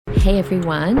Hey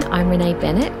everyone, I'm Renee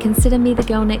Bennett. Consider me the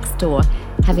girl next door,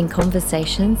 having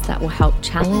conversations that will help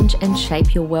challenge and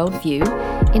shape your worldview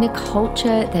in a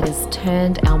culture that has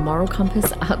turned our moral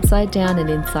compass upside down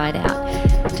and inside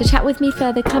out. To chat with me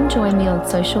further, come join me on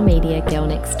social media,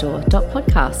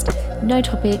 girlnextdoor.podcast. No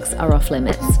topics are off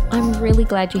limits. I'm really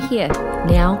glad you're here.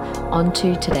 Now, on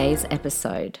to today's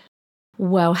episode.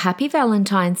 Well, happy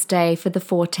Valentine's Day for the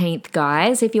 14th,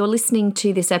 guys. If you're listening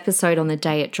to this episode on the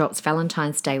day it drops,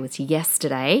 Valentine's Day was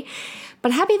yesterday.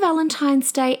 But happy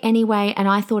Valentine's Day anyway, and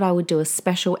I thought I would do a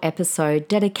special episode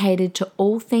dedicated to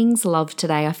all things love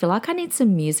today. I feel like I need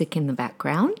some music in the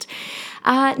background.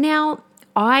 Now,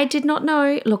 I did not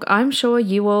know, look, I'm sure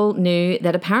you all knew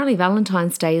that apparently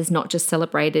Valentine's Day is not just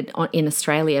celebrated in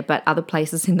Australia, but other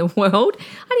places in the world.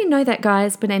 I didn't know that,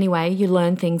 guys, but anyway, you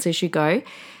learn things as you go.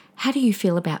 How do you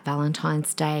feel about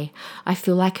Valentine's Day? I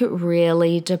feel like it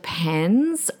really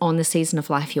depends on the season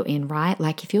of life you're in, right?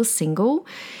 Like if you're single,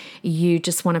 you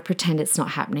just want to pretend it's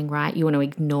not happening, right? You want to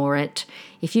ignore it.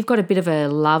 If you've got a bit of a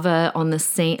lover on the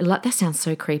scene, that sounds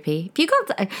so creepy. If you've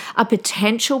got a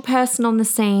potential person on the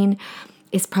scene,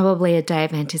 it's probably a day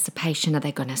of anticipation. Are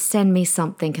they going to send me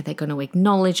something? Are they going to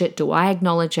acknowledge it? Do I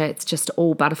acknowledge it? It's just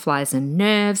all butterflies and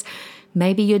nerves.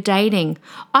 Maybe you're dating.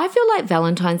 I feel like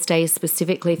Valentine's Day is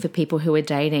specifically for people who are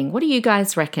dating. What do you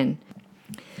guys reckon?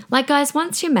 Like, guys,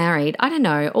 once you're married, I don't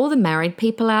know, all the married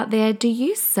people out there, do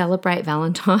you celebrate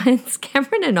Valentine's?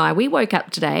 Cameron and I, we woke up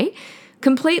today,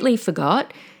 completely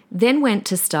forgot, then went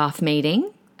to staff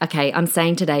meeting. Okay, I'm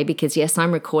saying today because, yes,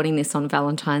 I'm recording this on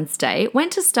Valentine's Day.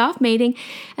 Went to staff meeting,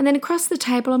 and then across the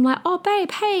table, I'm like, oh,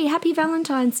 babe, hey, happy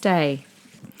Valentine's Day.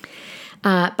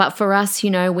 But for us,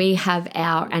 you know, we have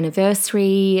our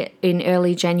anniversary in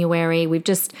early January. We've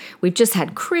just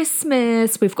had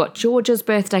Christmas. We've got George's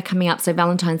birthday coming up. So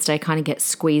Valentine's Day kind of gets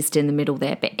squeezed in the middle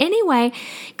there. But anyway,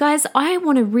 guys, I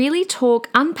want to really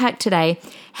unpack today.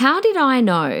 How did I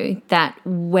know that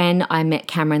when I met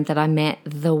Cameron that I met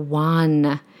the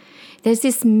one? There's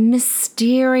this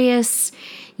mysterious,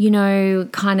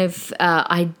 kind of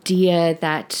idea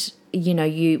that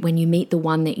when you meet the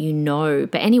one that you know.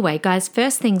 But anyway, guys,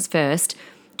 first things first,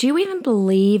 do you even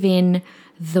believe in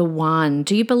the one?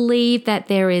 Do you believe that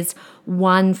there is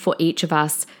one for each of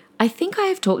us? I think I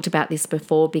have talked about this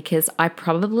before because I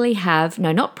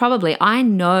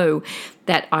know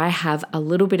that I have a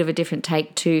little bit of a different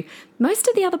take to most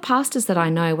of the other pastors that I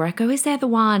know where I go, is there the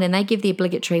one? And they give the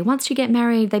obligatory, once you get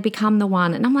married, they become the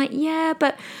one. And I'm like, yeah,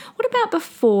 but what about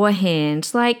beforehand?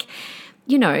 Like,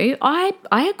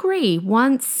 I agree.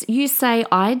 Once you say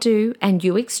I do and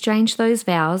you exchange those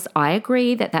vows, I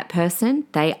agree that person,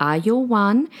 they are your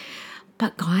one.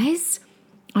 But guys,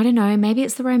 I don't know, maybe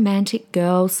it's the romantic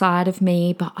girl side of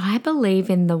me, but I believe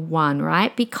in the one,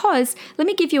 right? Because let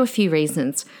me give you a few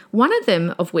reasons. One of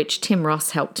them of which Tim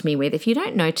Ross helped me with. If you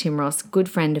don't know Tim Ross, good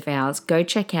friend of ours, go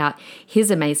check out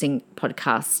his amazing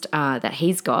podcast that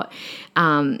he's got.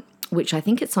 Which I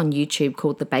think it's on YouTube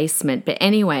called The Basement. But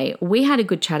anyway, we had a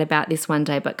good chat about this one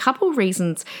day, but a couple of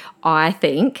reasons I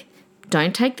think,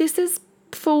 don't take this as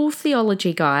full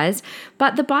theology, guys,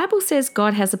 but the Bible says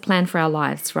God has a plan for our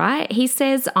lives, right? He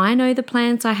says, I know the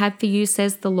plans I have for you,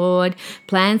 says the Lord,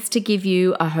 plans to give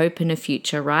you a hope and a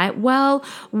future, right? Well,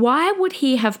 why would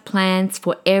he have plans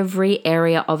for every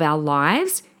area of our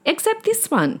lives except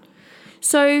this one?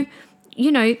 So,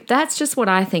 that's just what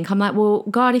I think. I'm like, well,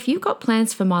 God, if you've got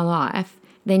plans for my life,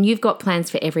 then you've got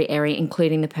plans for every area,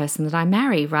 including the person that I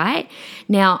marry, right?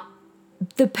 Now,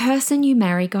 the person you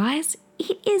marry, guys,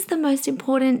 it is the most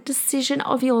important decision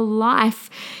of your life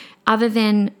other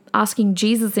than asking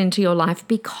Jesus into your life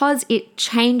because it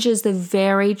changes the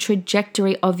very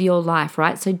trajectory of your life,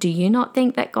 right? So do you not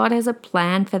think that God has a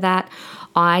plan for that?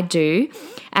 I do.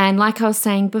 And like I was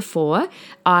saying before,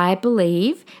 I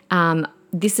believe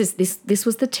this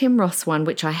was the Tim Ross one,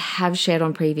 which I have shared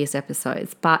on previous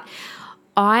episodes, but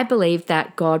I believe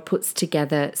that God puts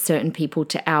together certain people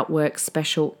to outwork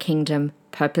special kingdom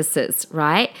purposes,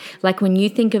 right? Like when you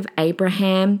think of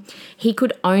Abraham, he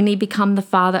could only become the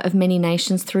father of many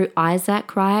nations through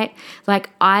Isaac, right? Like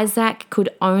Isaac could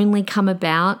only come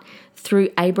about through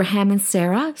Abraham and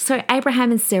Sarah. So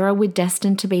Abraham and Sarah were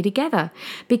destined to be together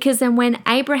because then when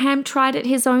Abraham tried it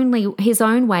his own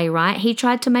way, right? He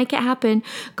tried to make it happen.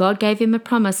 God gave him a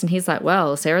promise and he's like,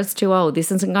 well, Sarah's too old.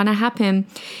 This isn't going to happen.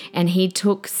 And he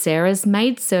took Sarah's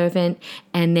maidservant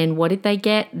and then what did they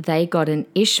get? They got an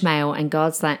Ishmael and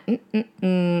God's like,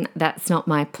 that's not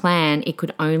my plan. It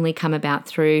could only come about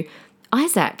through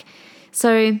Isaac.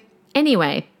 So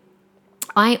anyway,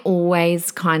 I always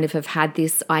kind of have had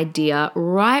this idea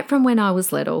right from when I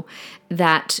was little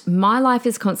that my life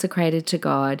is consecrated to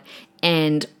God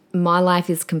and my life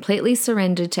is completely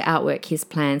surrendered to outwork his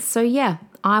plans. So yeah,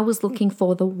 I was looking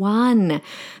for the one.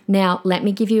 Now, let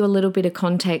me give you a little bit of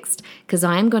context because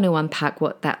I am going to unpack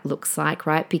what that looks like,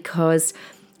 right? Because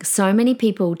so many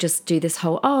people just do this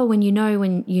whole, when you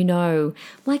know.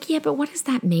 Like, yeah, but what does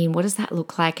that mean? What does that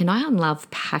look like? And I love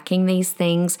packing these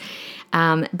things.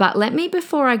 But let me,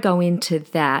 before I go into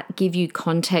that, give you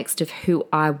context of who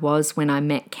I was when I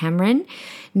met Cameron.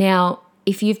 Now,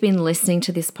 if you've been listening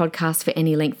to this podcast for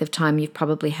any length of time, you've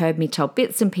probably heard me tell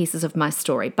bits and pieces of my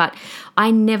story, but I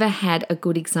never had a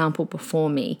good example before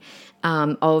me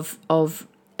of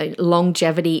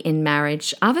longevity in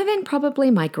marriage, other than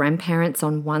probably my grandparents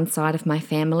on one side of my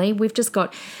family. We've just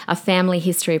got a family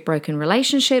history of broken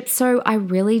relationships, so I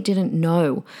really didn't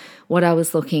know what I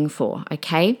was looking for,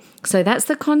 okay? So that's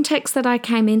the context that I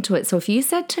came into it. So if you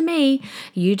said to me,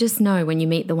 you just know when you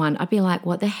meet the one, I'd be like,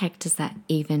 what the heck does that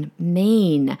even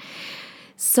mean?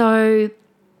 So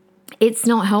it's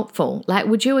not helpful. Like,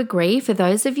 would you agree? For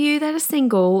those of you that are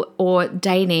single or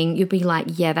dating, you'd be like,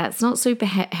 yeah, that's not super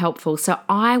helpful. So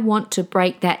I want to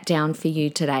break that down for you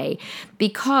today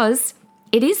because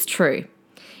it is true.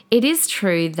 It is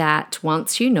true that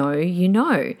once you know, you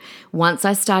know. Once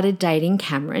I started dating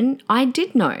Cameron, I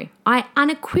did know. I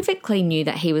unequivocally knew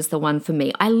that he was the one for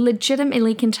me. I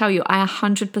legitimately can tell you I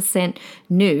 100%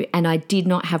 knew, and I did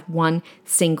not have one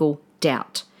single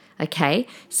doubt. Okay,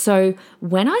 so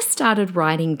when I started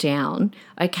writing down,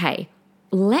 okay,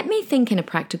 let me think in a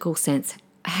practical sense.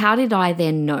 How did I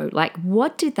then know? Like,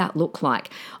 what did that look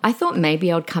like? I thought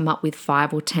maybe I'd come up with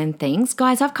 5 or 10 things.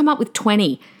 Guys, I've come up with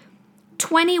 20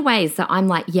 ways that I'm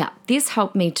like, yeah, this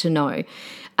helped me to know.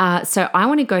 So I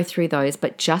want to go through those,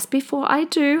 but just before I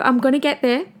do, I'm going to get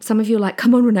there. Some of you are like,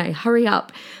 come on, Renee, hurry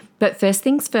up. But first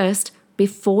things first,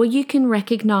 before you can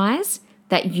recognize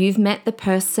that you've met the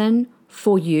person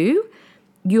for you,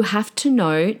 you have to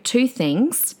know 2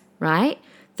 things, right?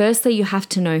 Firstly, you have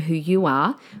to know who you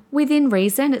are within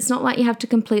reason. It's not like you have to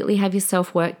completely have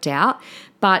yourself worked out,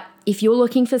 but if you're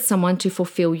looking for someone to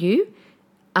fulfill you,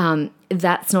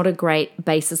 that's not a great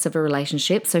basis of a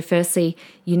relationship. So firstly,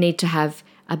 you need to have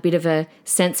a bit of a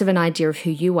sense of an idea of who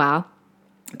you are,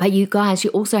 but you guys,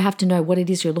 you also have to know what it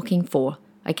is you're looking for,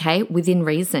 okay, within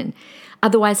reason.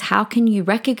 Otherwise, how can you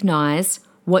recognize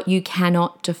what you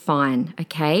cannot define,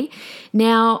 okay?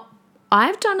 Now,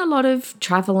 I've done a lot of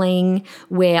traveling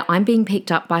where I'm being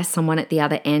picked up by someone at the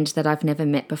other end that I've never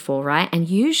met before, right? And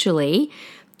usually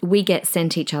we get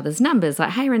sent each other's numbers, like,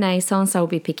 hey, Renee, so-and-so will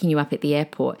be picking you up at the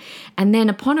airport. And then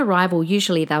upon arrival,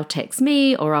 usually they'll text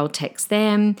me or I'll text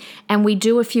them, and we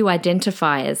do a few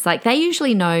identifiers. Like, they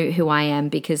usually know who I am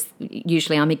because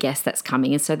usually I'm a guest that's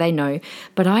coming, and so they know,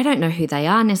 but I don't know who they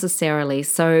are necessarily.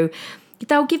 So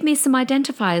they'll give me some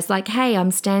identifiers like, hey, I'm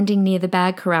standing near the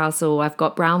bag corrals, or I've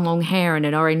got brown long hair and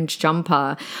an orange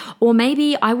jumper. Or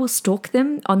maybe I will stalk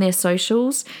them on their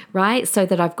socials, right? So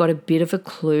that I've got a bit of a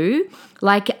clue.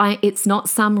 Like, it's not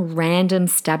some random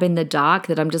stab in the dark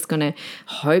that I'm just going to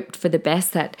hope for the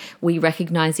best that we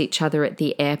recognize each other at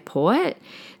the airport.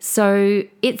 So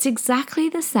it's exactly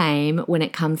the same when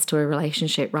it comes to a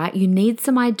relationship, right? You need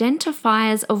some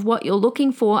identifiers of what you're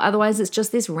looking for. Otherwise, it's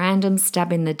just this random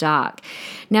stab in the dark.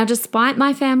 Now, despite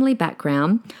my family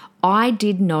background, I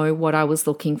did know what I was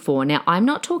looking for. Now, I'm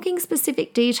not talking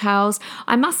specific details.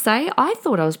 I must say, I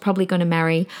thought I was probably going to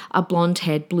marry a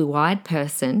blonde-haired, blue-eyed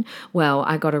person. Well,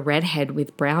 I got a redhead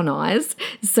with brown eyes.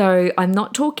 So I'm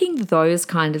not talking those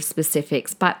kind of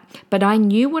specifics, but I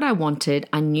knew what I wanted.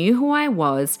 I knew who I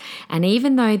was. And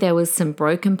even though there was some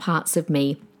broken parts of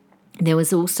me, there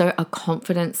was also a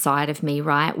confident side of me,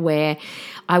 right, where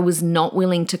I was not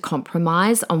willing to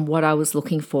compromise on what I was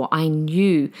looking for. I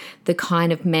knew the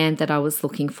kind of man that I was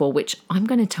looking for, which I'm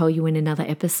going to tell you in another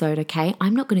episode, okay?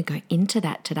 I'm not going to go into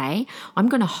that today. I'm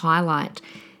going to highlight,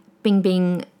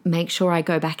 make sure I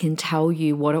go back and tell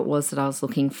you what it was that I was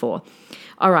looking for.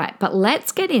 All right, but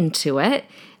let's get into it.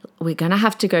 We're going to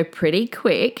have to go pretty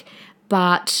quick,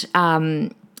 but,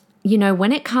 when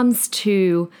it comes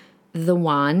to the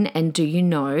one and do you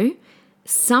know,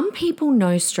 some people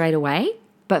know straight away,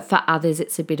 but for others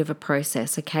it's a bit of a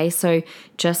process, okay? So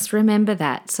just remember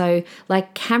that. So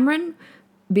like Cameron,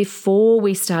 before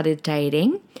we started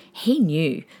dating, he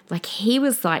knew.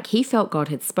 He felt God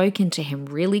had spoken to him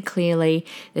really clearly.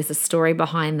 There's a story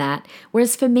behind that.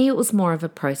 Whereas for me, it was more of a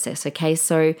process, okay?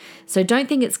 So don't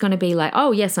think it's going to be like,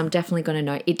 oh, yes, I'm definitely going to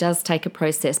know. It does take a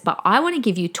process. But I want to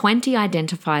give you 20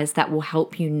 identifiers that will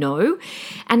help you know.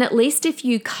 And at least if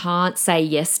you can't say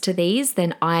yes to these,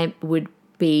 then I would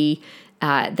be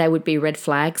they would be red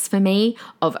flags for me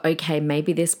of, okay,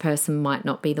 maybe this person might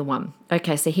not be the one.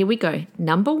 Okay, so here we go.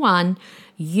 Number 1,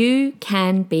 you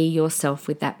can be yourself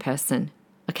with that person,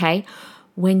 okay?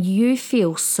 When you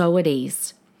feel so at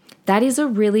ease, that is a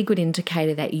really good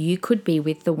indicator that you could be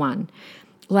with the one.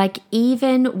 Like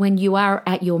even when you are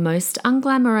at your most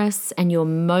unglamorous and your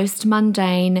most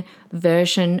mundane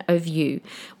version of you,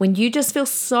 when you just feel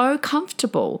so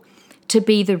comfortable to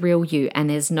be the real you and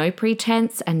there's no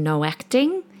pretense and no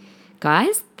acting,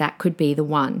 guys, that could be the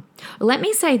one. Let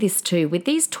me say this too, with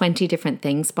these 20 different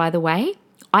things, by the way,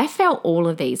 I felt all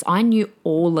of these. I knew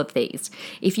all of these.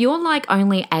 If you're like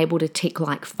only able to tick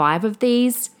like 5 of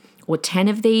these or 10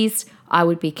 of these, I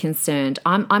would be concerned.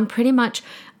 I'm pretty much,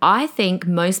 I think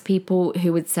most people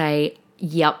who would say,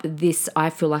 yep, this, I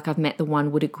feel like I've met the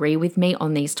one, would agree with me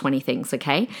on these 20 things,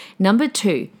 okay? Number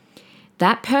 2,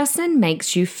 that person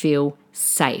makes you feel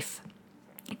safe.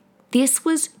 This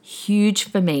was huge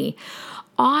for me.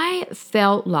 I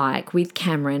felt like with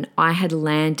Cameron, I had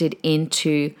landed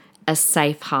into a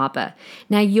safe harbor.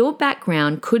 Now, your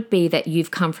background could be that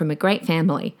you've come from a great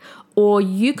family, or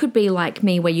you could be like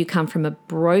me where you come from a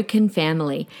broken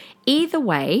family. Either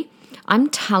way, I'm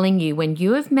telling you, when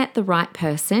you have met the right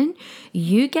person,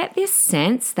 you get this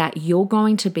sense that you're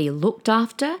going to be looked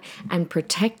after and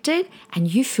protected,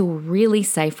 and you feel really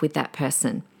safe with that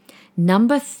person.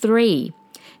 Number 3,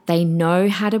 they know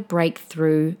how to break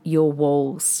through your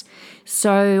walls.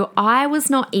 So I was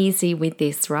not easy with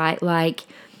this, right? Like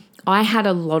I had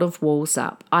a lot of walls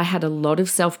up. I had a lot of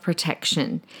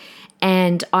self-protection,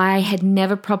 and I had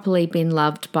never properly been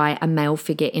loved by a male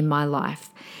figure in my life.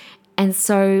 And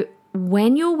so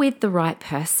when you're with the right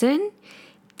person,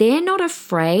 they're not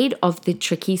afraid of the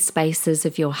tricky spaces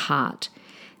of your heart.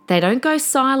 They don't go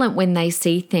silent when they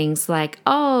see things like,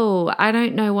 oh, I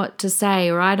don't know what to say,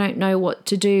 or I don't know what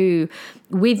to do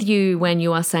with you when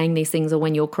you are saying these things, or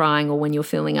when you're crying, or when you're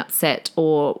feeling upset,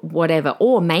 or whatever.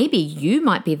 Or maybe you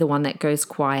might be the one that goes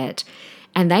quiet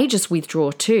and they just withdraw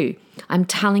too. I'm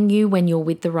telling you, when you're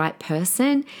with the right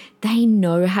person, they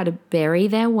know how to bury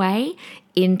their way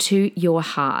into your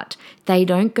heart. They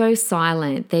don't go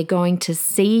silent. They're going to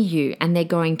see you, and they're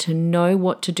going to know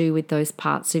what to do with those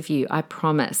parts of you, I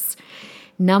promise.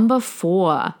 Number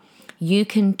 4, you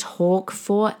can talk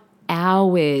for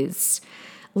hours.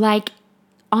 Like,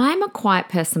 I'm a quiet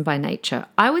person by nature.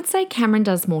 I would say Cameron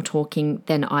does more talking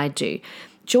than I do.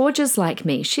 Georgia's like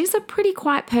me. She's a pretty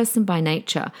quiet person by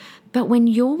nature. But when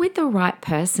you're with the right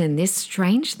person, this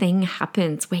strange thing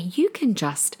happens where you can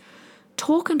just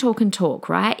talk and talk and talk,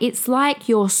 right? It's like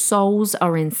your souls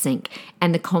are in sync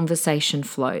and the conversation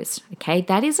flows, okay?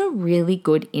 That is a really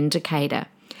good indicator.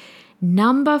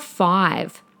 Number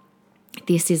 5,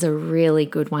 this is a really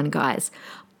good one, guys.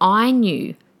 I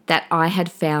knew that I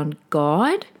had found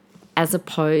God as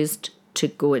opposed to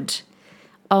good.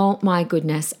 Oh my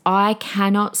goodness, I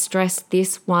cannot stress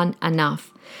this one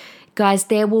enough. Guys,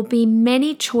 there will be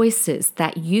many choices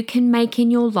that you can make in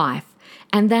your life,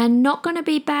 and they're not going to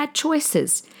be bad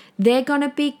choices. They're going to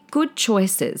be good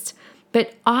choices.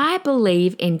 But I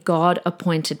believe in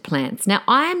God-appointed plans. Now,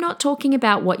 I am not talking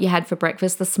about what you had for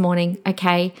breakfast this morning,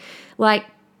 okay? Like,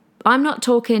 I'm not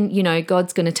talking,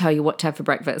 God's going to tell you what to have for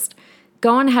breakfast.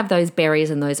 Go and have those berries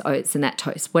and those oats and that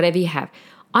toast, whatever you have.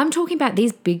 I'm talking about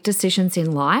these big decisions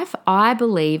in life. I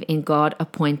believe in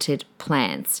God-appointed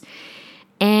plans.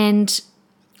 And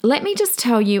let me just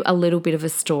tell you a little bit of a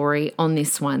story on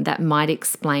this one that might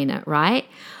explain it, right?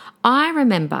 I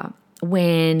remember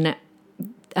when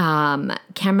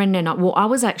Cameron and I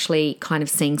was actually kind of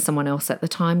seeing someone else at the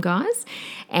time, guys,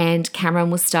 and Cameron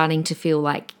was starting to feel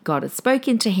like God had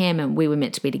spoken to him and we were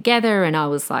meant to be together, and I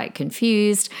was like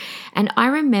confused. And I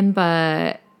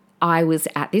remember I was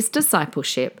at this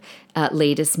discipleship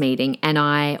leaders meeting, and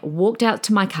I walked out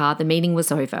to my car. The meeting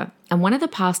was over, and one of the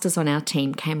pastors on our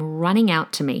team came running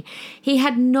out to me. He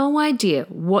had no idea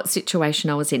what situation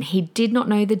I was in. He did not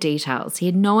know the details. He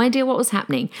had no idea what was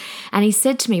happening. And he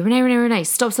said to me, Renee,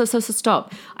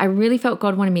 stop. I really felt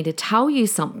God wanted me to tell you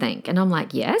something. And I'm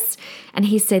like, yes. And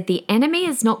he said, the enemy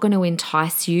is not going to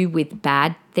entice you with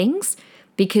bad things,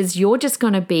 because you're just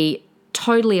going to be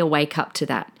totally awake up to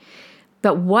that.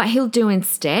 But what he'll do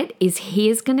instead is he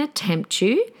is going to tempt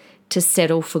you to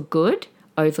settle for good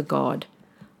over God.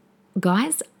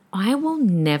 Guys, I will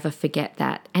never forget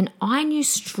that. And I knew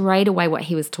straight away what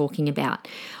he was talking about.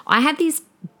 I had this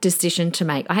decision to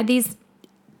make. I had these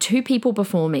 2 people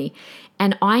before me,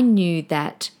 and I knew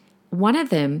that one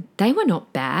of them, they were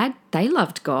not bad. They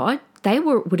loved God. They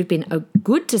would have been a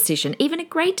good decision, even a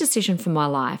great decision for my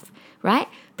life, right?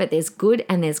 But there's good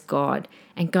and there's God.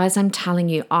 And guys, I'm telling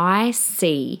you, I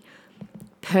see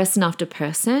person after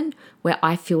person where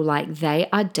I feel like they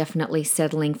are definitely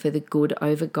settling for the good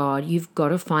over God. You've got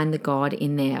to find the God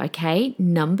in there, okay?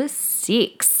 Number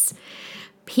 6,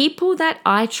 people that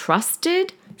I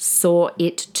trusted saw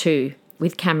it too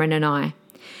with Cameron and I.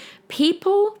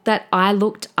 People that I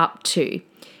looked up to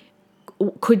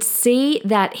could see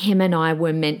that him and I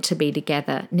were meant to be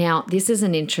together. Now, this is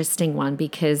an interesting one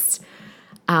because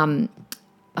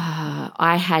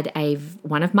I had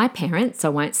one of my parents, I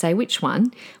won't say which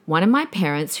one of my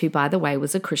parents, who by the way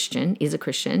is a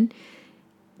Christian,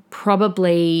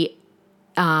 probably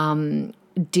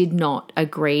did not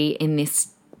agree in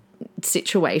this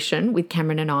situation with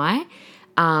Cameron and I.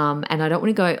 And I don't want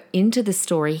to go into the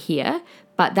story here,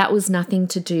 but that was nothing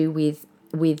to do with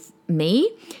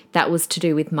me. That was to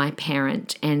do with my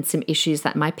parent and some issues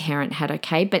that my parent had,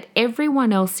 okay? But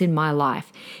everyone else in my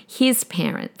life, his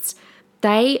parents,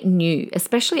 they knew,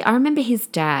 especially I remember his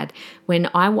dad and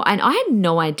I had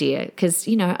no idea because,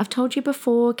 I've told you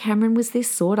before, Cameron was this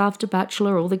sought after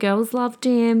bachelor. All the girls loved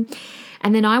him.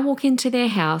 And then I walk into their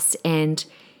house and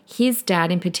his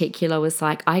dad in particular was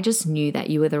like, I just knew that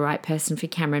you were the right person for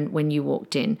Cameron when you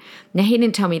walked in. Now, he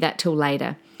didn't tell me that till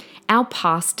later. Our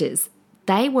pastors,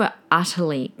 they were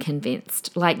utterly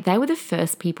convinced. Like, they were the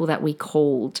first people that we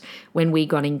called when we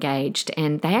got engaged,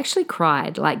 and they actually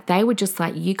cried. Like, they were just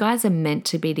like, you guys are meant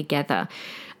to be together.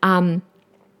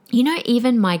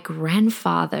 Even my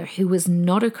grandfather, who was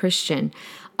not a Christian,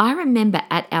 I remember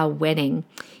at our wedding,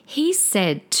 he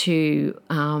said to,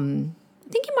 I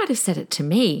think he might have said it to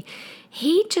me.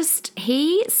 He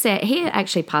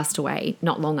actually passed away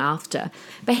not long after,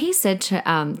 but he said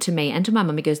to me and to my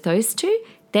mum, he goes, those two,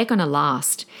 they're going to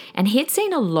last. And he'd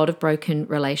seen a lot of broken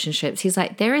relationships. He's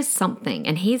like, there is something.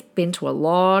 And he's been to a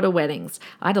lot of weddings.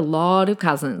 I had a lot of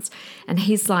cousins. And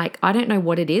he's like, I don't know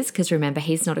what it is, because remember,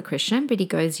 he's not a Christian, but he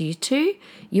goes, you two,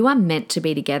 you are meant to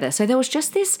be together. So there was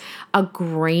just this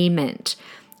agreement.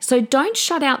 So don't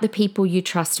shut out the people you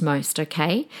trust most,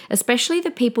 okay? Especially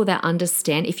the people that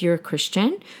understand, if you're a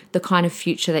Christian, the kind of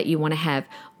future that you want to have.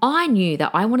 I knew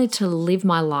that I wanted to live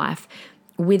my life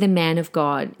with a man of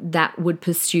God that would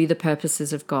pursue the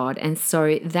purposes of God. And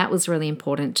so that was really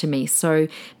important to me. So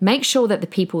make sure that the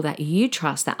people that you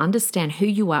trust, that understand who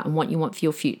you are and what you want for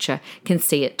your future, can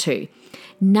see it too.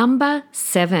 Number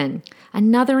 7,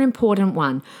 another important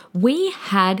one. We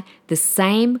had the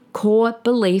same core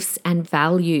beliefs and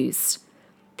values.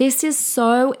 This is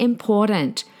so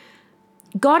important.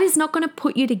 God is not going to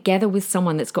put you together with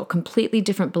someone that's got completely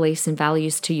different beliefs and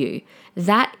values to you.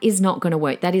 That is not going to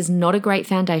work. That is not a great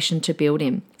foundation to build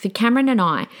in. For Cameron and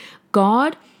I,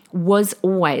 God was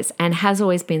always and has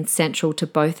always been central to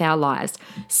both our lives.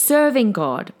 Serving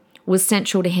God was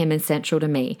central to him and central to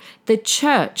me. The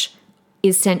church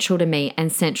is central to me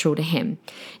and central to him.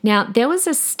 Now, there was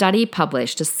a study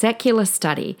published, a secular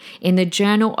study in the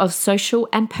Journal of Social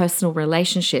and Personal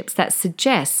Relationships that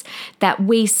suggests that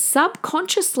we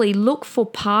subconsciously look for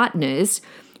partners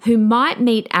who might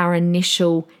meet our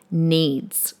initial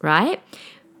needs, right?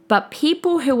 But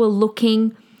people who are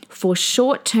looking for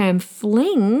short-term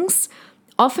flings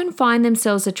often find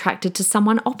themselves attracted to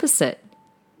someone opposite.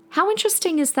 How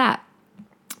interesting is that?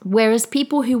 Whereas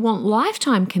people who want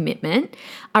lifetime commitment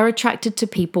are attracted to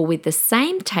people with the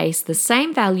same taste, the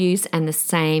same values, and the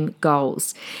same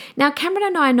goals. Now, Cameron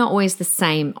and I are not always the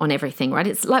same on everything, right?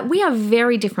 It's like we are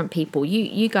very different people.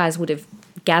 You guys would have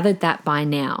gathered that by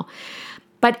now.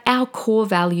 But our core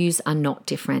values are not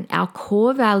different. Our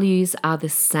core values are the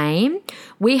same.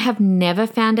 We have never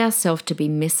found ourselves to be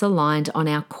misaligned on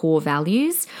our core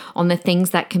values, on the things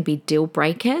that can be deal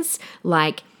breakers,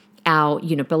 like our,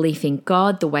 belief in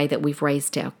God, the way that we've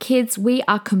raised our kids. We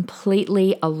are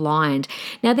completely aligned.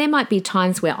 Now, there might be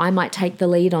times where I might take the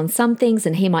lead on some things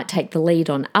and he might take the lead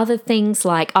on other things.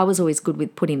 Like, I was always good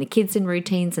with putting the kids in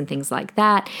routines and things like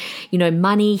that.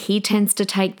 Money, he tends to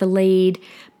take the lead.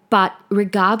 But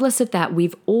regardless of that,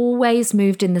 we've always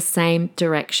moved in the same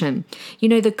direction.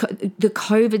 The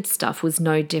COVID stuff was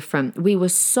no different. We were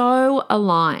so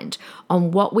aligned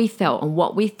on what we felt, on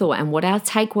what we thought, and what our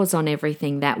take was on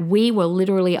everything that we were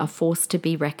literally a force to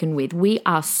be reckoned with. We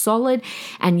are solid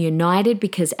and united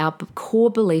because our core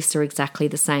beliefs are exactly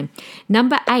the same.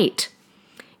 Number 8,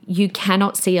 you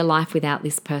cannot see a life without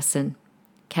this person,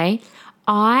 okay?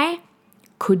 I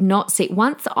could not see,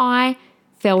 once I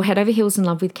fell head over heels in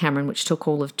love with Cameron, which took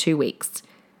all of 2 weeks,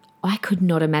 I could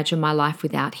not imagine my life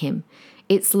without him.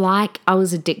 It's like I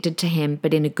was addicted to him,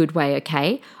 but in a good way,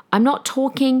 okay? I'm not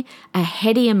talking a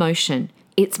heady emotion.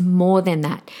 It's more than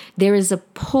that. There is a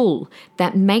pull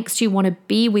that makes you want to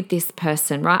be with this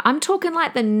person, right? I'm talking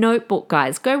like The Notebook,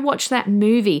 guys. Go watch that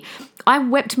movie. I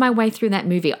wept my way through that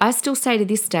movie. I still say to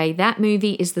this day, that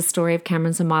movie is the story of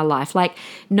Cameron's in my life. Like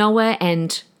Noah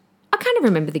and I can't even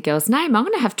remember the girl's name. I'm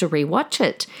going to have to rewatch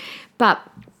it. But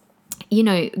you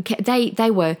know,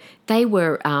 they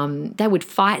would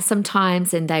fight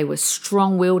sometimes, and they were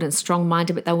strong-willed and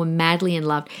strong-minded, but they were madly in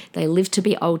love. They lived to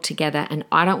be old together, and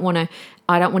I don't want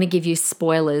to give you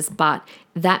spoilers, but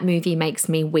that movie makes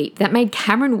me weep. That made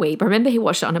Cameron weep. I remember he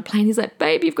watched it on a plane. He's like,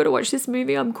 babe, you've got to watch this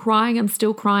movie. I'm crying. I'm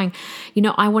still crying. You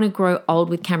know, I want to grow old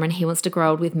with Cameron. He wants to grow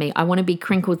old with me. I want to be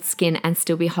crinkled skin and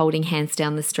still be holding hands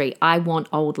down the street. I want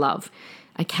old love.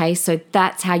 Okay, so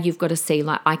that's how you've got to see,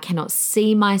 like, I cannot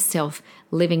see myself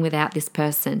living without this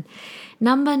person.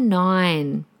 Number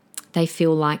 9, they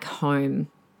feel like home,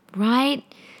 right?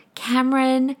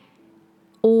 Cameron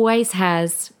always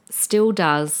has, still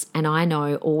does, and I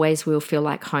know always will feel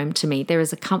like home to me. There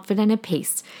is a comfort and a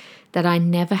peace that I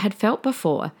never had felt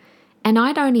before. And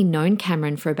I'd only known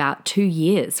Cameron for about 2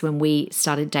 years when we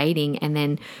started dating, and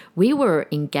then we were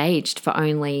engaged for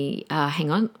only,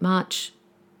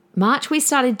 March we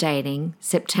started dating,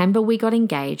 September we got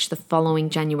engaged, the following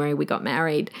January we got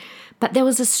married. But there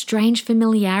was a strange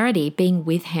familiarity being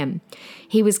with him.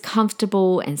 He was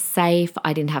comfortable and safe.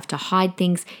 I didn't have to hide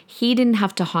things. He didn't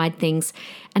have to hide things.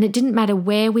 And it didn't matter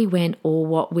where we went or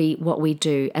what we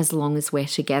do as long as we're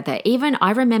together. Even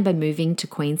I remember moving to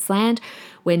Queensland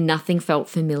where nothing felt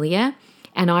familiar.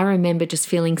 And I remember just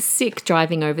feeling sick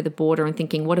driving over the border and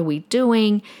thinking, what are we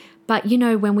doing? But, you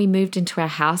know, when we moved into our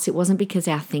house, it wasn't because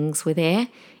our things were there.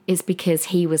 It's because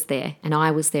he was there and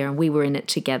I was there and we were in it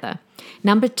together.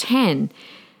 Number 10,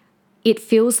 it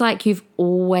feels like you've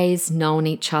always known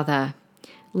each other.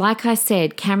 Like I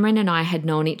said, Cameron and I had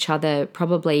known each other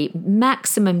probably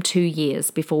maximum 2 years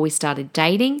before we started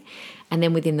dating. And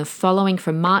then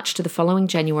from March to the following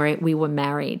January, we were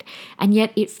married. And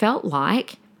yet it felt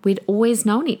like we'd always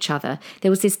known each other.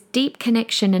 There was this deep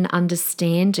connection and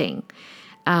understanding.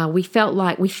 We felt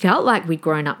like we'd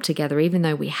grown up together, even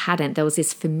though we hadn't. There was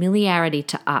this familiarity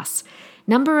to us.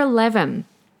 Number 11,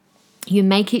 you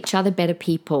make each other better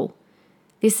people.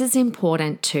 This is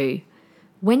important too.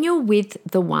 When you're with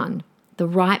the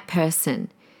right person,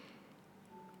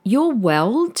 your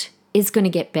world is going to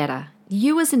get better.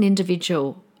 You as an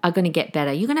individual are going to get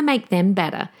better. You're going to make them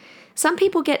better. Some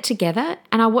people get together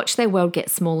and I watch their world get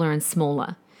smaller and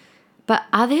smaller. But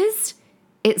others,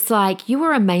 it's like you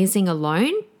are amazing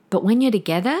alone, but when you're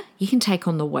together, you can take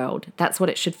on the world. That's what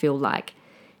it should feel like.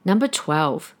 Number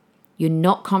 12, you're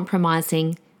not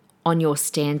compromising on your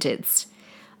standards.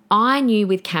 I knew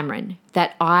with Cameron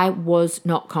that I was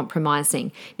not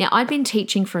compromising. Now, I'd been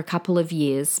teaching for a couple of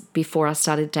years before I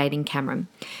started dating Cameron.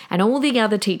 And all the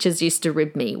other teachers used to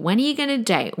rib me. When are you going to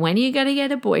date? When are you going to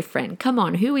get a boyfriend? Come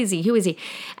on, who is he? Who is he?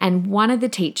 And one of the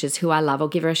teachers who I love, I'll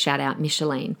give her a shout out,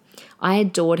 Micheline. I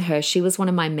adored her. She was one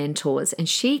of my mentors. And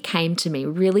she came to me,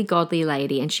 really godly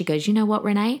lady. And she goes, you know what,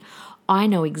 Renee? I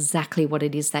know exactly what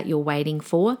it is that you're waiting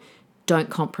for. Don't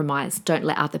compromise. Don't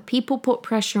let other people put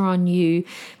pressure on you.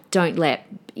 Don't let,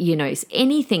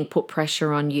 anything put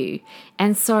pressure on you.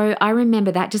 And so I remember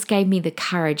that just gave me the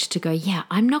courage to go, yeah,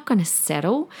 I'm not going to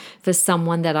settle for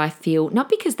someone that I feel, not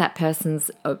because that person's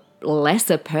a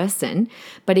lesser person,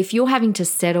 but if you're having to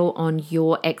settle on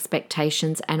your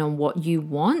expectations and on what you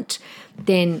want,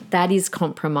 then that is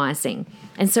compromising.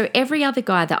 And so every other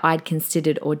guy that I'd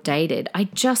considered or dated, I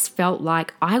just felt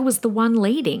like I was the one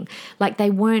leading. Like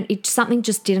something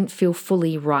just didn't feel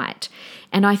fully right.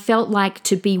 And I felt like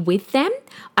to be with them,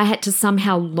 I had to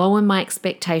somehow lower my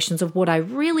expectations of what I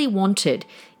really wanted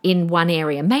in one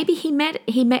area. Maybe he met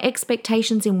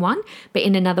expectations in one, but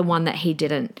in another one that he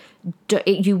didn't.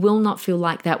 You will not feel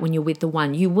like that when you're with the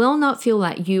one. You will not feel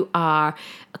like you are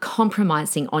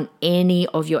compromising on any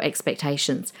of your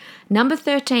expectations. Number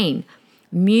 13,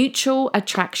 mutual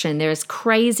attraction. There is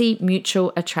crazy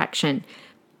mutual attraction.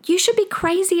 You should be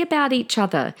crazy about each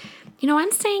other.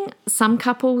 I'm seeing some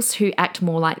couples who act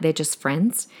more like they're just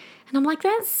friends. And I'm like,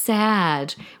 that's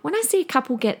sad. When I see a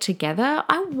couple get together,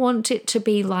 I want it to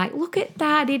be like, look at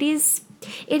that. It is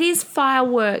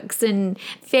fireworks and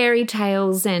fairy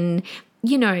tales and,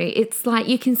 it's like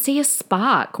you can see a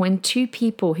spark when two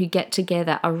people who get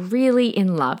together are really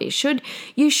in love.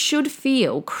 You should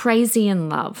feel crazy in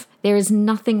love. There is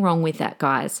nothing wrong with that,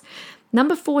 guys.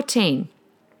 Number 14,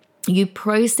 you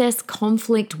process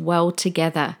conflict well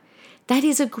together. That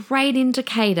is a great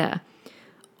indicator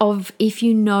of if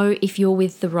you're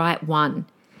with the right one.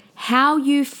 How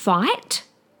you fight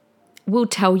will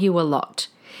tell you a lot.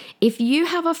 If you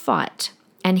have a fight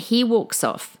and he walks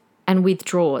off and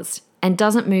withdraws and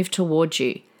doesn't move towards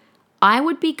you, I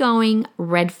would be going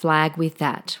red flag with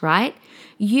that, right?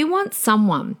 You want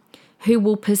someone who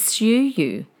will pursue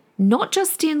you, not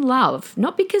just in love,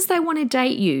 not because they want to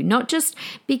date you, not just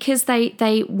because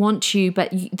they want you,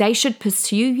 but they should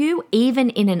pursue you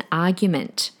even in an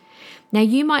argument. Now,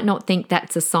 you might not think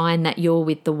that's a sign that you're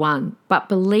with the one, but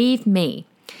believe me,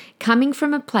 coming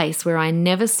from a place where I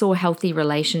never saw healthy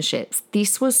relationships,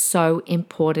 this was so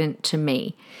important to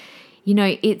me. You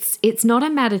know, it's not a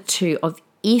matter too of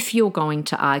if you're going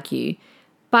to argue,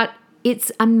 but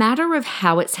it's a matter of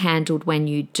how it's handled when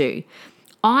you do.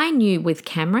 I knew with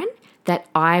Cameron that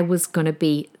I was going to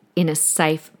be in a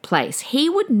safe place. He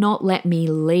would not let me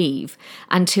leave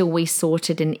until we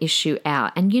sorted an issue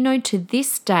out. And you know, to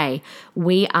this day,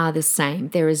 we are the same.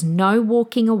 There is no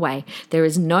walking away. There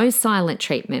is no silent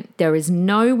treatment. There is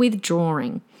no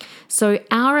withdrawing. So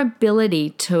our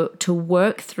ability to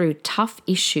work through tough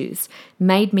issues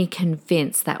made me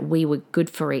convinced that we were good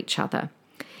for each other.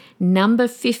 Number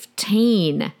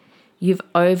 15, you've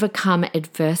overcome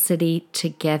adversity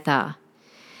together.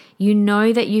 You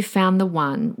know that you found the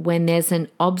one when there's an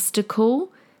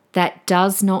obstacle that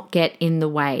does not get in the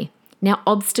way. Now,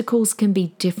 obstacles can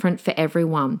be different for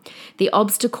everyone. The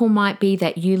obstacle might be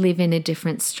that you live in a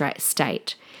different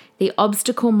state. The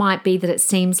obstacle might be that it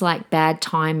seems like bad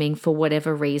timing for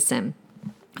whatever reason.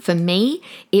 For me,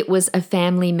 it was a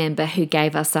family member who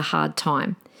gave us a hard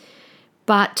time.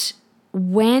 But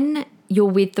when you're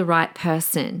with the right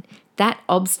person, that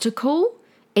obstacle,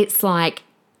 it's like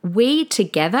we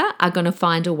together are going to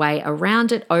find a way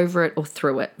around it, over it, or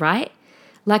through it, right?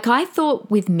 Like I thought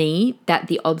with me that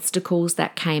the obstacles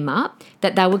that came up,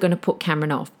 that they were going to put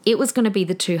Cameron off. It was going to be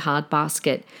the too hard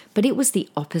basket, but it was the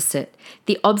opposite.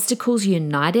 The obstacles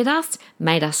united us,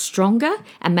 made us stronger,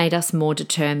 and made us more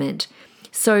determined.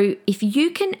 So if you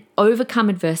can overcome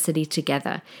adversity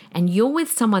together and you're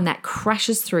with someone that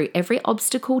crashes through every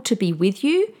obstacle to be with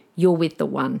you, you're with the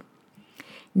one.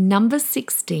 Number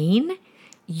 16,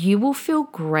 you will feel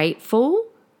grateful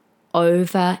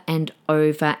over and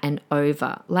over and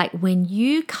over. Like when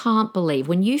you can't believe,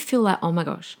 when you feel like, oh my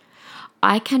gosh,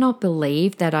 I cannot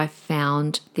believe that I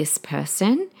found this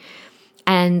person.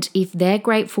 And if they're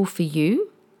grateful for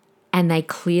you and they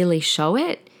clearly show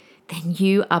it, then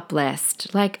you are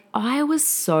blessed. Like I was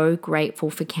so grateful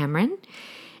for Cameron.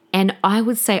 And I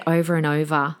would say over and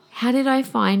over, how did I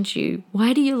find you?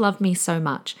 Why do you love me so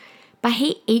much? But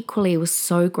he equally was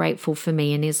so grateful for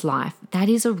me in his life. That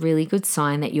is a really good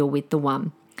sign that you're with the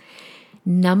one.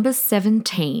 Number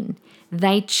 17,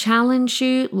 they challenge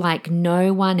you like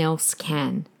no one else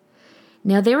can.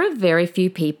 Now, there are very few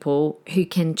people who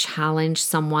can challenge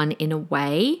someone in a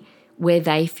way where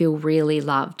they feel really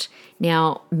loved.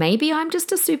 Now, maybe I'm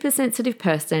just a super sensitive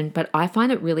person, but I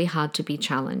find it really hard to be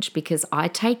challenged because I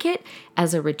take it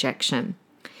as a rejection.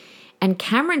 And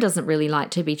Cameron doesn't really like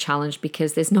to be challenged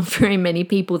because there's not very many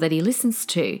people that he listens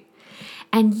to.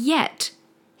 And yet,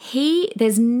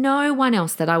 there's no one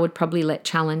else that I would probably let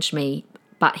challenge me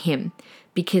but him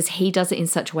because he does it in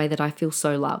such a way that I feel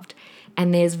so loved.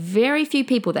 And there's very few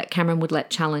people that Cameron would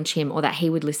let challenge him or that he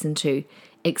would listen to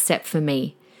except for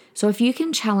me. So if you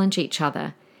can challenge each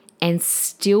other and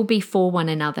still be for one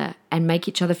another and make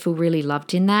each other feel really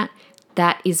loved in that,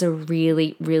 that is a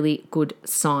really, really good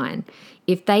sign.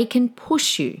 If they can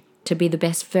push you to be the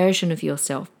best version of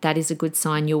yourself, that is a good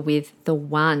sign you're with the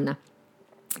one.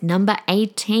 Number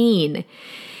 18,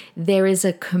 there is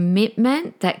a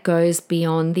commitment that goes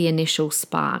beyond the initial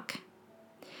spark.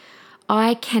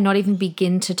 I cannot even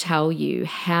begin to tell you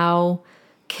how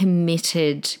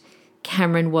committed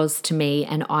Cameron was to me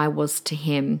and I was to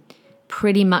him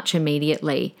pretty much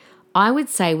immediately. I would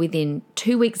say within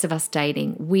 2 weeks of us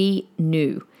dating, we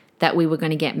knew that we were going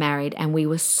to get married and we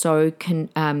were so,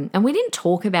 and we didn't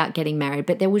talk about getting married,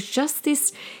 but there was just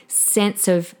this sense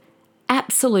of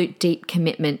absolute deep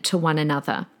commitment to one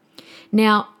another.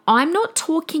 Now, I'm not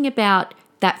talking about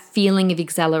that feeling of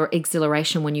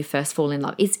exhilaration when you first fall in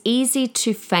love. It's easy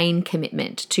to feign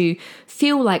commitment, to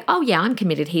feel like, oh yeah, I'm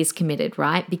committed, he's committed,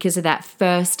 right? Because of that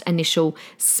first initial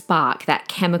spark, that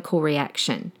chemical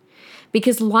reaction.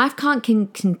 Because life can't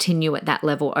continue at that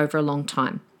level over a long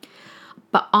time.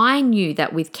 But I knew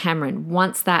that with Cameron,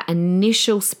 once that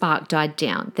initial spark died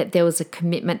down, that there was a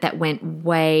commitment that went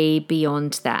way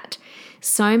beyond that.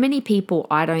 So many people,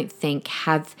 I don't think,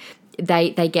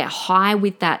 they get high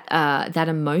with that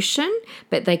emotion,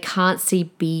 but they can't see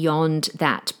beyond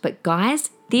that. But guys,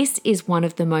 this is one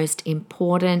of the most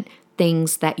important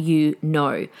things that you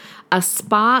know. A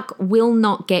spark will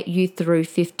not get you through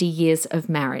 50 years of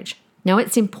marriage. Now,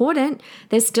 it's important.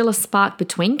 There's still a spark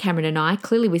between Cameron and I.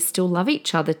 Clearly, we still love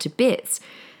each other to bits.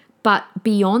 But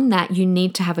beyond that, you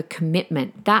need to have a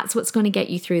commitment. That's what's going to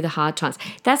get you through the hard times.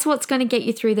 That's what's going to get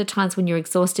you through the times when you're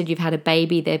exhausted, you've had a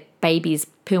baby, their baby's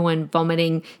pooing,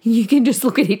 vomiting. You can just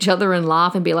look at each other and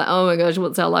laugh and be like, oh my gosh,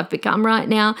 what's our life become right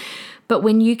now? But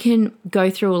when you can go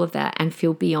through all of that and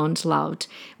feel beyond loved,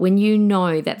 when you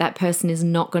know that that person is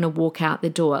not going to walk out the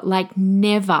door, like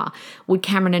never would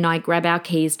Cameron and I grab our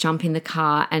keys, jump in the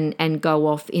car and go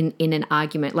off in an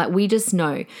argument. Like we just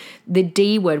know the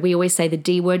D word, we always say the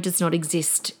D word does not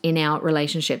exist in our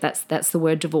relationship. That's the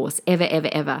word divorce, ever, ever,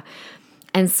 ever.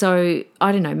 And so,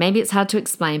 I don't know, maybe it's hard to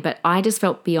explain, but I just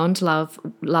felt beyond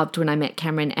loved when I met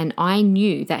Cameron, and I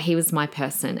knew that he was my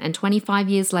person. And 25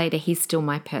 years later, he's still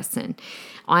my person.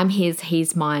 I'm his,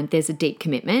 he's mine. There's a deep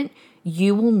commitment.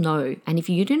 You will know. And if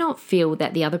you do not feel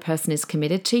that the other person is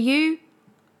committed to you,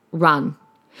 run.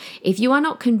 If you are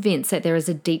not convinced that there is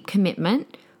a deep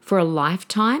commitment for a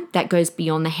lifetime that goes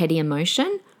beyond the heady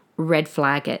emotion, red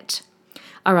flag it.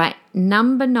 All right,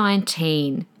 number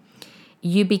 19.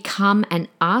 You become an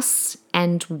us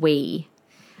and we.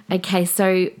 Okay,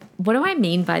 so what do I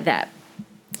mean by that?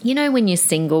 You know, when you're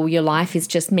single, your life is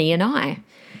just me and I.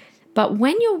 But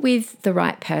when you're with the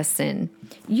right person,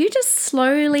 you just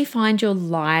slowly find your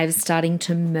lives starting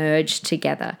to merge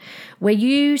together, where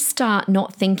you start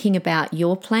not thinking about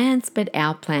your plans, but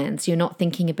our plans. You're not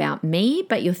thinking about me,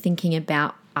 but you're thinking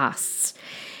about us.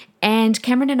 And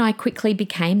Cameron and I quickly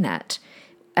became that.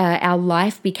 Our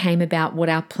life became about what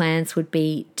our plans would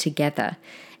be together.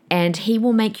 And he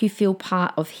will make you feel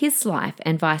part of his life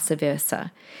and vice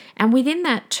versa. And within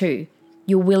that too,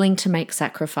 you're willing to make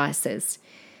sacrifices.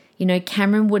 You know,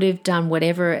 Cameron would have done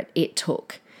whatever it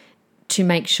took to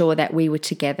make sure that we were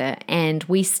together. And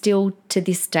we still to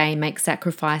this day make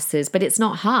sacrifices, but it's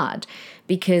not hard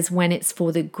because when it's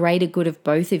for the greater good of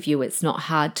both of you, it's not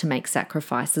hard to make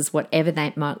sacrifices, whatever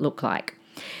that might look like.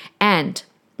 And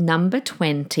number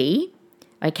 20,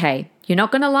 okay, you're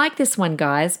not going to like this one,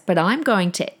 guys, but I'm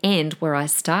going to end where I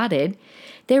started.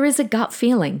 There is a gut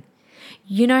feeling.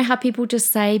 You know how people just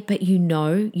say, but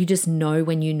you just know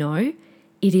when you know?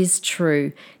 It is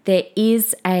true. There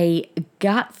is a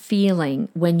gut feeling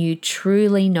when you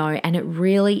truly know, and it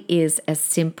really is as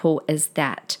simple as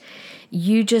that.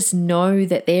 You just know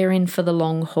that they're in for the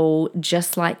long haul,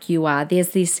 just like you are.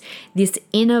 There's this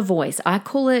inner voice. I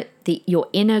call it your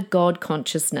inner God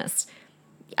consciousness.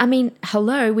 I mean,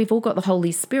 hello, we've all got the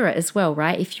Holy Spirit as well,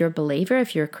 right? If you're a believer,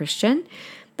 if you're a Christian,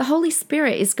 the Holy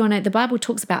Spirit is the Bible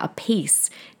talks about a peace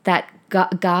that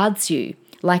guards you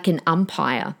like an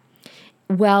umpire.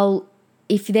 Well,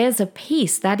 if there's a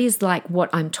peace, that is like what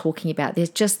I'm talking about. There's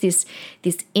just this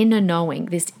inner knowing,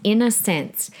 this inner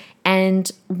sense.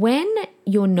 And when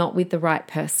you're not with the right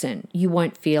person, you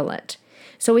won't feel it.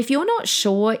 So if you're not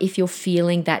sure if you're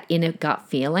feeling that inner gut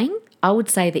feeling, I would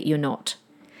say that you're not.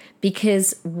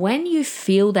 Because when you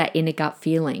feel that inner gut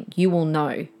feeling, you will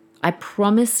know. I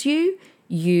promise you,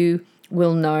 you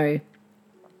will know.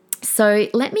 So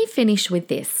let me finish with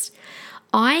this.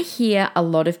 I hear a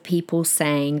lot of people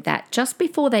saying that just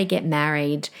before they get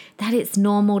married, that it's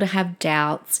normal to have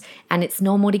doubts and it's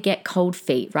normal to get cold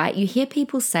feet, right? You hear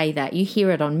people say that. You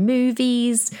hear it on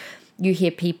movies. You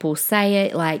hear people say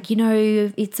it like, you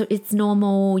know, it's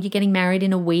normal. You're getting married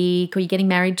in a week, or you're getting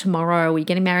married tomorrow, or you're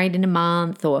getting married in a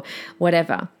month, or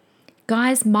whatever.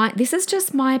 Guys, this is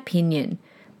just my opinion,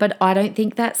 but I don't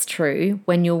think that's true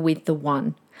when you're with the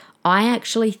one. I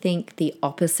actually think the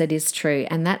opposite is true,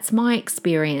 and that's my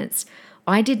experience.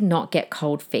 I did not get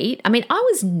cold feet. I mean, I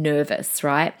was nervous,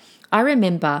 right? I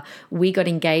remember we got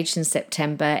engaged in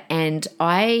September, and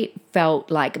I felt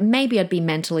like maybe I'd be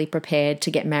mentally prepared to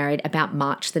get married about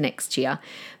March the next year,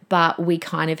 but we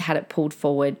kind of had it pulled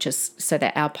forward just so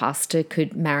that our pastor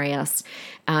could marry us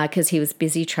because he was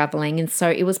busy traveling, and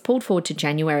so it was pulled forward to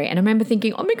January. And I remember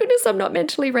thinking, oh my goodness, I'm not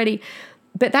mentally ready.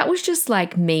 But that was just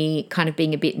like me kind of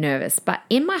being a bit nervous. But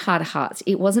in my heart of hearts,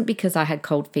 it wasn't because I had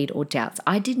cold feet or doubts.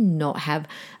 I did not have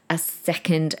a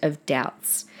second of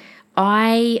doubts.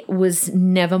 I was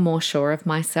never more sure of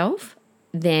myself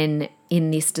than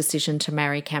in this decision to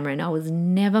marry Cameron. I was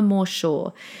never more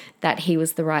sure that he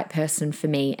was the right person for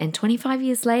me. And 25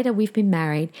 years later, we've been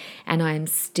married, and I am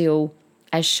still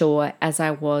as sure as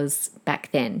I was back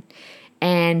then.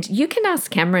 And you can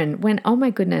ask Cameron oh my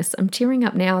goodness, I'm tearing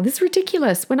up now. This is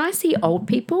ridiculous. When I see old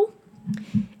people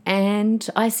and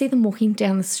I see them walking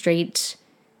down the street,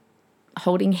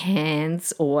 holding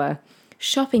hands or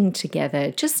shopping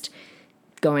together, just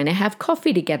going to have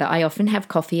coffee together. I often have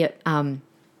coffee at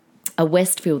a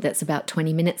Westfield that's about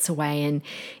 20 minutes away, and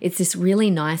it's this really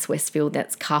nice Westfield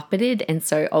that's carpeted, and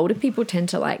so older people tend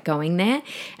to like going there.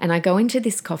 And I go into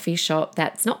this coffee shop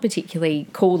that's not particularly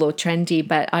cool or trendy,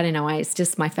 but I don't know, it's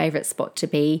just my favorite spot to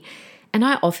be. And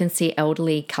I often see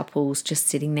elderly couples just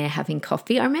sitting there having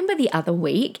coffee. I remember the other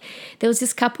week there was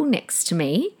this couple next to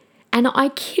me, and I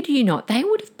kid you not, they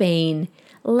would have been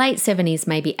late 70s,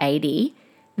 maybe 80.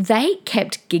 They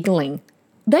kept giggling.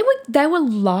 They were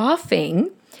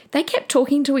laughing. They kept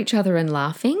talking to each other and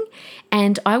laughing,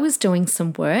 and I was doing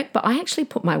some work, but I actually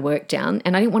put my work down,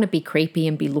 and I didn't want to be creepy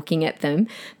and be looking at them,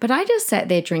 but I just sat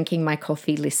there drinking my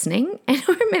coffee, listening, and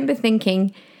I remember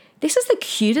thinking, this is the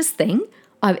cutest thing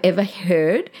I've ever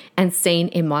heard and seen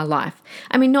in my life.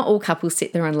 I mean, not all couples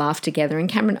sit there and laugh together,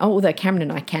 and although Cameron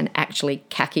and I can actually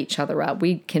cack each other up,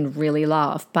 we can really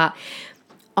laugh, but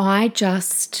I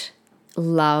just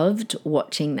loved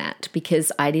watching that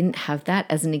because I didn't have that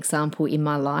as an example in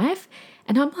my life.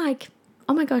 And I'm like,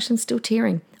 oh my gosh, I'm still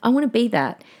tearing. I want to be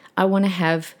that. I want to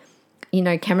have,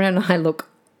 Cameron and I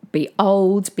be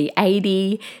old, be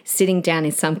 80, sitting down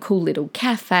in some cool little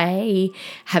cafe,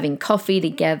 having coffee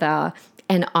together.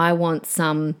 And I want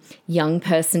some young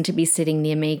person to be sitting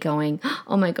near me going,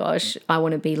 oh my gosh, I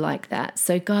want to be like that.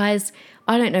 So guys,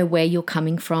 I don't know where you're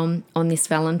coming from on this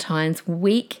Valentine's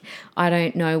week. I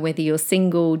don't know whether you're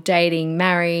single, dating,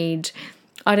 married.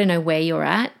 I don't know where you're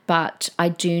at, but I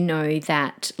do know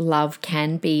that love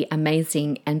can be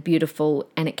amazing and beautiful,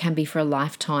 and it can be for a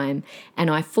lifetime.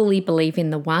 And I fully believe in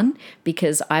the one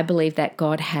because I believe that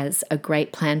God has a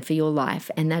great plan for your life,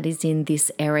 and that is in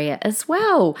this area as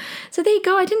well. So there you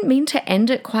go. I didn't mean to end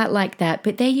it quite like that,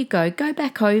 but there you go. Go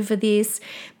back over this.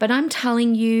 But I'm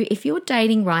telling you, if you're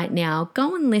dating right now,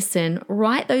 go and listen,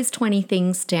 write those 20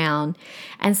 things down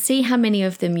and see how many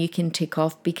of them you can tick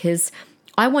off, because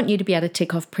I want you to be able to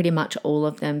tick off pretty much all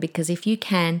of them, because if you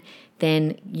can,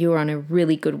 then you're on a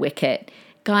really good wicket.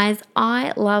 Guys,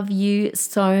 I love you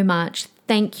so much.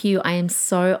 Thank you. I am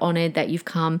so honored that you've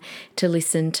come to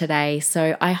listen today.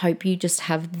 So I hope you just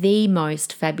have the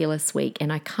most fabulous week,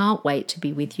 and I can't wait to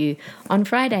be with you on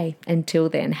Friday. Until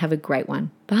then, have a great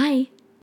one. Bye.